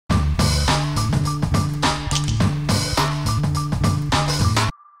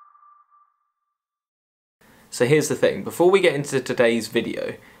So here's the thing, before we get into today's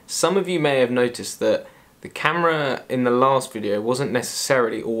video, some of you may have noticed that the camera in the last video wasn't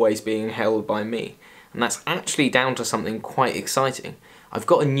necessarily always being held by me, and that's actually down to something quite exciting. I've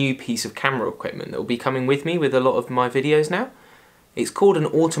got a new piece of camera equipment that will be coming with me with a lot of my videos now. It's called an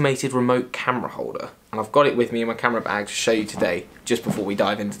automated remote camera holder, and I've got it with me in my camera bag to show you today, just before we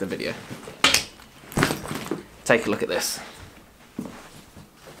dive into the video. Take a look at this.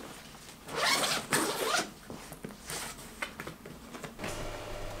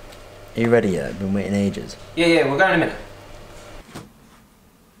 Are you ready yet? I've been waiting ages. Yeah, we'll go in a minute.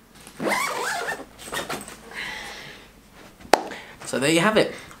 So there you have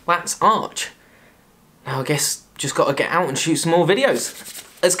it, Wax Arch. Now I guess just got to get out and shoot some more videos.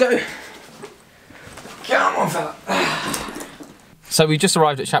 Let's go. Come on, fella. So we've just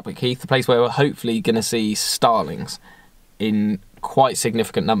arrived at Shapwick Heath, the place where we're hopefully going to see starlings in quite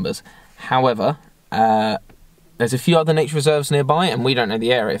significant numbers. However, there's a few other nature reserves nearby and we don't know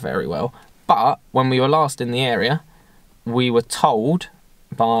the area very well. But when we were last in the area, we were told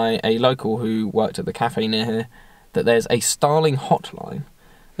by a local who worked at the cafe near here that there's a starling hotline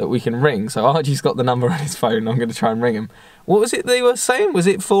that we can ring. So Archie's got the number on his phone. I'm going to try and ring him. What was it they were saying? Was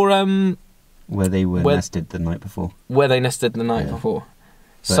it for where they were nested the night before? Where they nested the night before.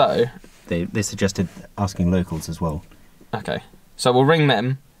 But so they suggested asking locals as well. Okay, so we'll ring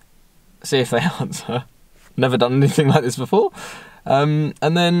them, see if they answer. Never done anything like this before, and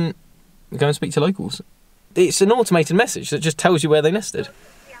then go and speak to locals. It's an automated message that just tells you where they nested.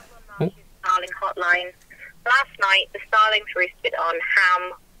 Starling hotline. Last night, the starlings roosted on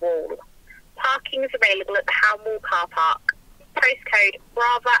Ham Wall. Parking is available at the Ham Wall car park. Postcode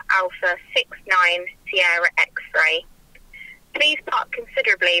Bravo Alpha 69 Sierra X-ray. Please park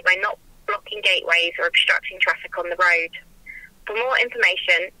considerably by not blocking gateways or obstructing traffic on the road. For more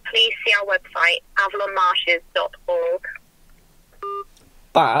information, please see our website, avalonmarshes.org.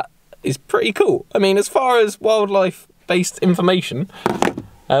 That is pretty cool. I mean, as far as wildlife-based information,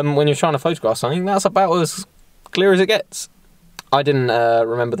 when you're trying to photograph something, that's about as clear as it gets. I didn't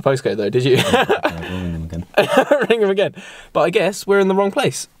remember the postcode though, did you? We'll ring them again. Ring them again. But I guess we're in the wrong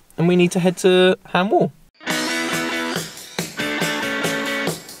place and we need to head to Ham Wall.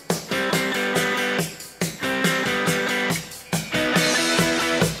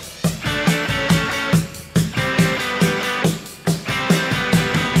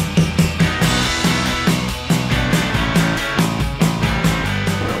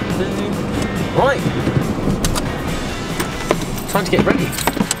 Right, time to get ready.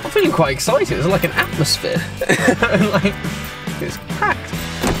 I'm feeling quite excited. It's like an atmosphere. Like it's packed.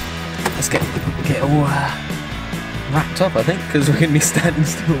 Let's get all wrapped up, I think, because we're going to be standing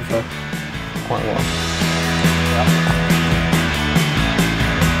still for quite a while.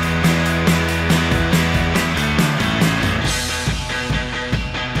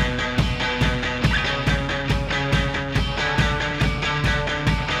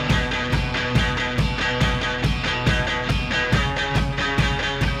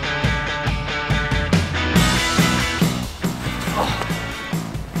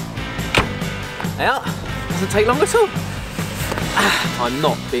 Yeah, doesn't take long at all. I'm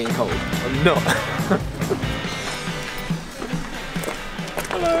not being cold. I'm not.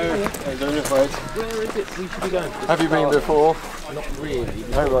 Hello. Hey, don't look right. Where is it we should be going? Have you been before? Not really.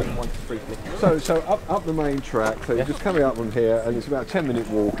 Oh, right. So up the main track, so you're just coming up on here, and it's about a 10-minute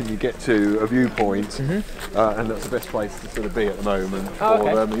walk, and you get to a viewpoint, and that's the best place to sort of be at the moment. Oh,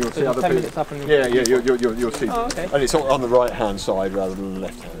 okay. You'll so see other 10 people. minutes up and You'll see. Oh, okay. And it's on the right-hand side rather than the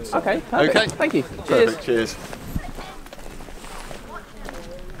left-hand side. Okay, perfect. Okay. Thank you. Perfect. Cheers.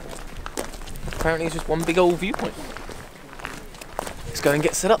 Apparently it's just one big old viewpoint. Let's go and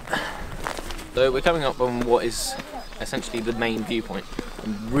get set up. So we're coming up on what is essentially the main viewpoint. I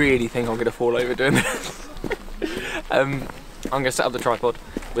really think I'm going to fall over doing this. I'm going to set up the tripod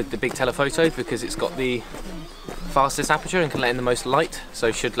with the big telephoto because it's got the fastest aperture and can let in the most light, so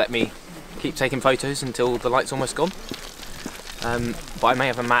it should let me keep taking photos until the light's almost gone. But I may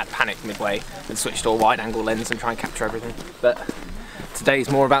have a mad panic midway and switch to a wide angle lens and try and capture everything. But today's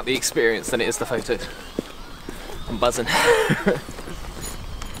more about the experience than it is the photos. I'm buzzing.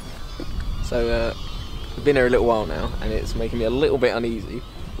 So we've been here a little while now and it's making me a little bit uneasy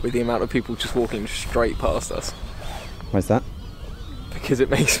with the amount of people just walking straight past us. Why's that? Because it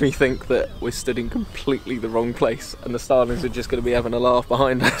makes me think that we're stood in completely the wrong place and the starlings are just going to be having a laugh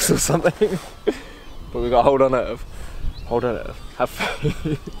behind us or something. But we've got to hold on Earth. Hold on Earth. Have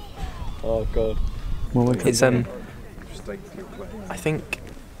faith. Oh god. Well, it's I think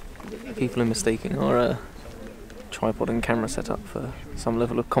people are mistaking our tripod and camera setup for some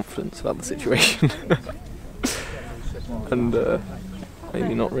level of confidence about the situation. and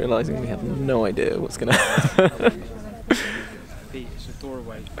maybe not realising we have no idea what's going to happen.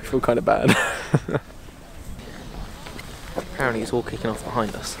 I feel kind of bad. Apparently it's all kicking off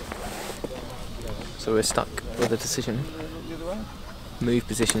behind us. So we're stuck with a decision. Move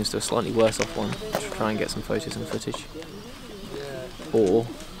positions to a slightly worse off one to try and get some photos and footage. Or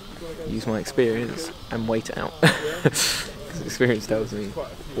use my experience and wait it out. Because experience tells me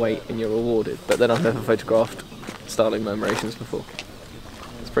wait and you're rewarded. But then I've never photographed Starling Murmurations before.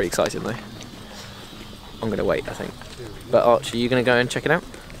 It's pretty exciting though. I'm going to wait, I think. But Archie, are you going to go and check it out?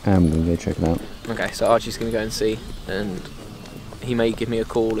 I'm going to go check it out. Okay, so Archie's going to go and see, and he may give me a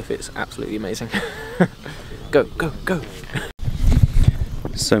call if it's absolutely amazing. Go, go, go!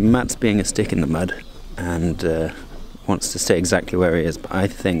 So Matt's being a stick in the mud and wants to stay exactly where he is, but I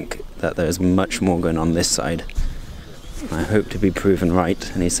think that there's much more going on this side. I hope to be proven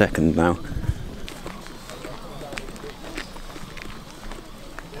right any second now.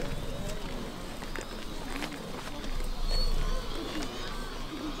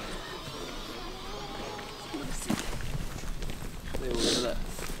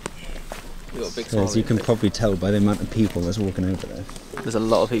 As you can probably tell by the amount of people that's walking over there. There's a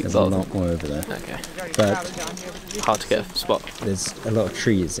lot of people. There's a lot more over there. Okay. But hard to get a spot. There's a lot of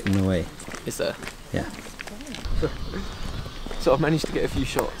trees in the way. Is there? Yeah. So I've managed to get a few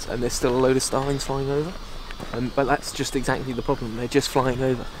shots, and there's still a load of starlings flying over. But that's just exactly the problem. They're just flying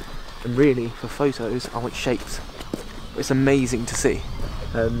over. And really, for photos, I want shapes. It's amazing to see.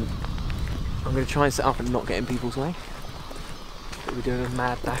 I'm going to try and set up and not get in people's way. But we're doing a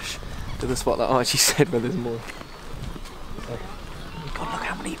mad dash to the spot that Archie said where there's more. So, God, look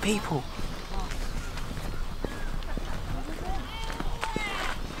how many people!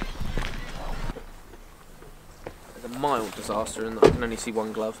 There's a mild disaster in that I can only see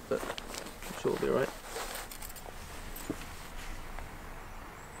one glove, but I'm sure it'll be alright.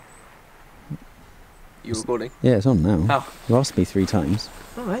 You recording? Yeah, it's on now. Oh. You asked me 3 times.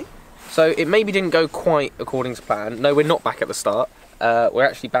 Alright. So it maybe didn't go quite according to plan. No, we're not back at the start. We're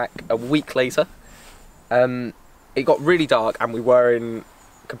actually back a week later. It got really dark and we were in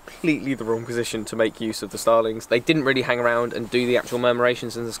completely the wrong position to make use of the starlings. They didn't really hang around and do the actual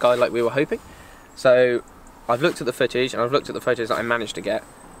murmurations in the sky like we were hoping. So I've looked at the footage and I've looked at the photos that I managed to get,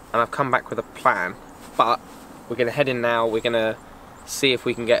 and I've come back with a plan. But we're going to head in now. We're going to see if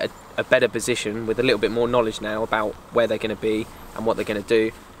we can get a better position with a little bit more knowledge now about where they're going to be and what they're going to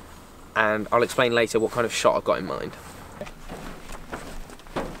do. And I'll explain later what kind of shot I've got in mind.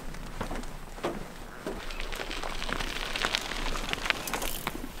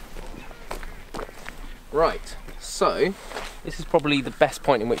 Right, so this is probably the best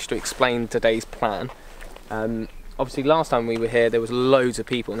point in which to explain today's plan. Obviously last time we were here there was loads of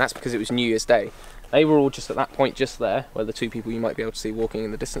people, and that's because it was New Year's Day. They were all just at that point just there, where the 2 people you might be able to see walking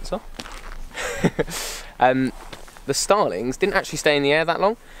in the distance are. The starlings didn't actually stay in the air that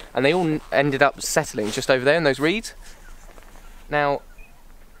long, and they all ended up settling just over there in those reeds. Now,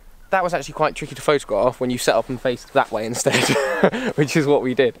 that was actually quite tricky to photograph when you set up and faced that way instead, which is what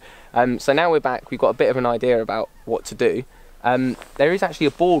we did. So now we're back, we've got a bit of an idea about what to do. There is actually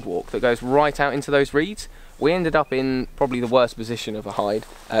a boardwalk that goes right out into those reeds. We ended up in probably the worst position of a hide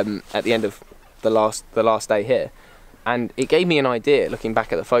at the end of the last day here. And it gave me an idea, looking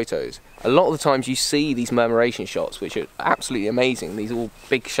back at the photos. A lot of the times you see these murmuration shots, which are absolutely amazing, these all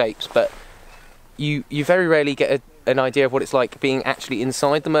big shapes, but you very rarely get an idea of what it's like being actually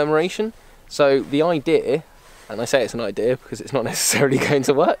inside the murmuration. So the idea, and I say it's an idea because it's not necessarily going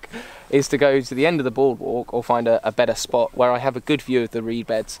to work, is to go to the end of the boardwalk or find a better spot where I have a good view of the reed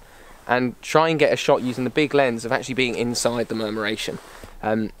beds and try and get a shot using the big lens of actually being inside the murmuration.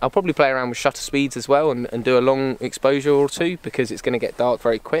 I'll probably play around with shutter speeds as well and do a long exposure or 2 because it's going to get dark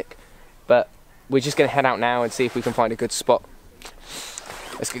very quick. But we're just going to head out now and see if we can find a good spot.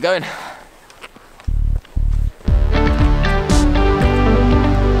 Let's get going.